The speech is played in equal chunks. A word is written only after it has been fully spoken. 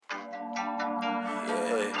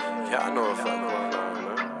Yeah, I know what the fuck going on,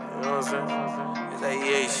 man. You know what I'm saying? It's that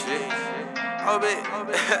EA shit. Oh, bitch.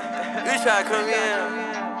 You try to come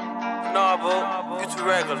in. Nah, bro. You too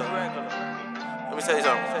regular. Let me tell you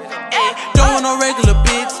something. Ayy, don't want no regular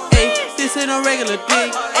bitch. Ayy, this ain't no regular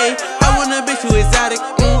dick. Ayy, I want a bitch who exotic.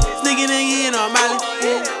 Sneaking in on Molly.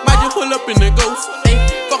 Might just pull up in the ghost. Ayy,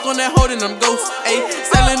 fuck on that hoe and I'm ghost. Ayy,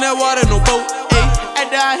 selling that water, no boat. Ayy,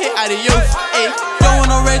 after I hit adios. Ayy, don't want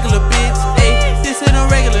no regular bitch. Ayy, this ain't no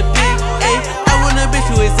regular dick. Ayy, I want a bitch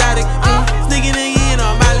who exotic. Sneaking in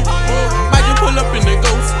on Molly. Might just pull up in the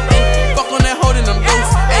ghost. Ayy, fuck on that hoe and I'm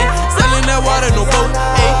ghost. Ayy, selling that water, no boat.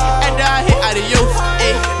 Ayy, after I hit adios.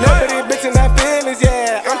 Ayy, look at these bitches and feelings,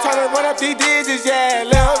 yeah. I'm tryna run up these digits, yeah.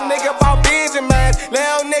 Little nigga bought Benjamins.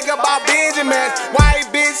 Little nigga bought Benjamins. White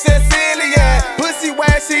bitch Cecilia. Pussy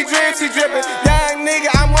wet, she drippin'. Young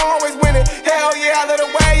nigga, I'm always winning. Hell yeah, I love the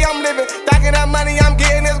way I'm living. Stacking up money, I'm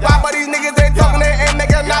getting this guap. But these niggas ain't talking, they ain't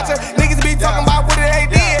making nothing. Niggas be talking about what they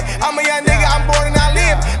did. I'm a young nigga, I'm born and I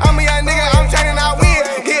live. I'm a young nigga, I'm training, I win.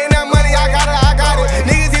 Getting that money, I got it.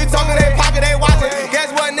 Niggas keep talking, they pocket, they watching.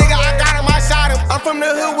 Guess what, nigga, I got him, I shot him. I'm from the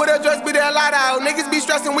hood with a dress, be that lotto. Niggas be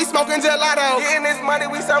stressing, we smoking gelato. Getting this money,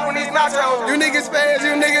 we serving these nachos. You niggas fans,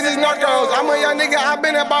 you niggas is narcos. I'm a young nigga, I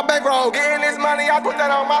been about bankroll. Getting this money, I put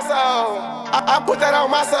that on my soul. I put that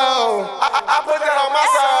on my soul. I put that on my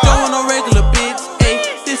soul. don't want no regular bitch. Ayy,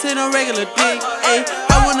 this ain't no regular dick. Ayy,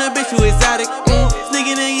 I want a bitch who exotic.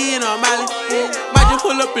 Sneaking in on Molly. Might just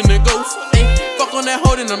pull up in the ghost. Ayy, fuck on that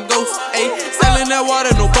hoe and I'm ghost. Ayy, selling that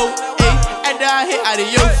water, no boat. Ayy, after I hit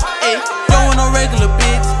adios. Ayy, don't want no regular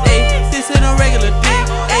bitch. Ayy, this ain't no regular dick.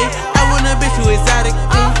 Ayy, I want a bitch who exotic.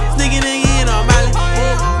 Sneaking in on Molly.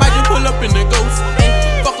 Might just pull up in the ghost. Ayy,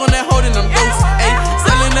 fuck on that hoe and I'm ghost. Ayy,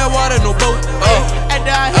 selling that water, no boat. Ayy,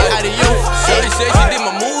 after I hit adios. Shorty said she did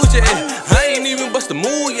my mood, yeah. I ain't even bust the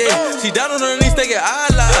mood, yeah. She down on her knees, thinking I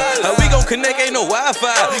lie. How we gon' connect, ain't no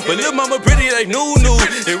Wi-Fi. But lil' mama pretty like new.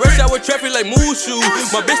 They rush out with traffic like mood shoes.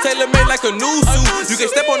 My bitch tailor-made like a new suit. You can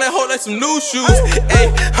step on that hoe like some new shoes.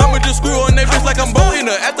 Ayy, I'ma just screw on that bitch like I'm boating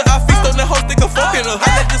her. After I feast on that hoe, stick a fork in her. I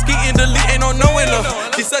let just get in the lead, ain't no knowing her.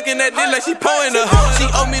 She sucking that dick like she pouring her. She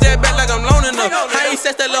owe me that back like I'm loaning her. I ain't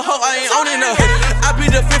sex that little hoe, I ain't owning her. I be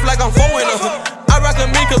the fifth like I'm foeing her. I rock a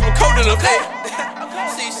me cause I'm cold enough.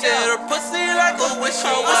 She said her pussy like a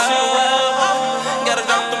whistle. Gotta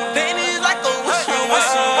drop them panties like a whistle.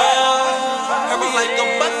 Her like a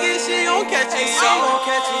bucket, she don't catch it.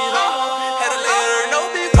 Had to let her know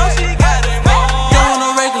before she got it. Don't want no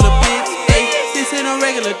regular bitch. Ayy, this ain't no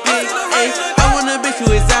regular dick. Ayy, I want a bitch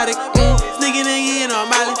who exotic. Sneaking in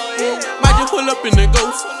on Molly. Might just pull up in the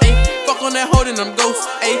ghost. Ayy, fuck on that hoe and I'm ghost.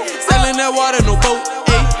 Ayy, selling that water, no boat.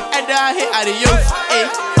 Ayy, after I hit adios. Ayy,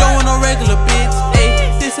 don't want no regular bitch.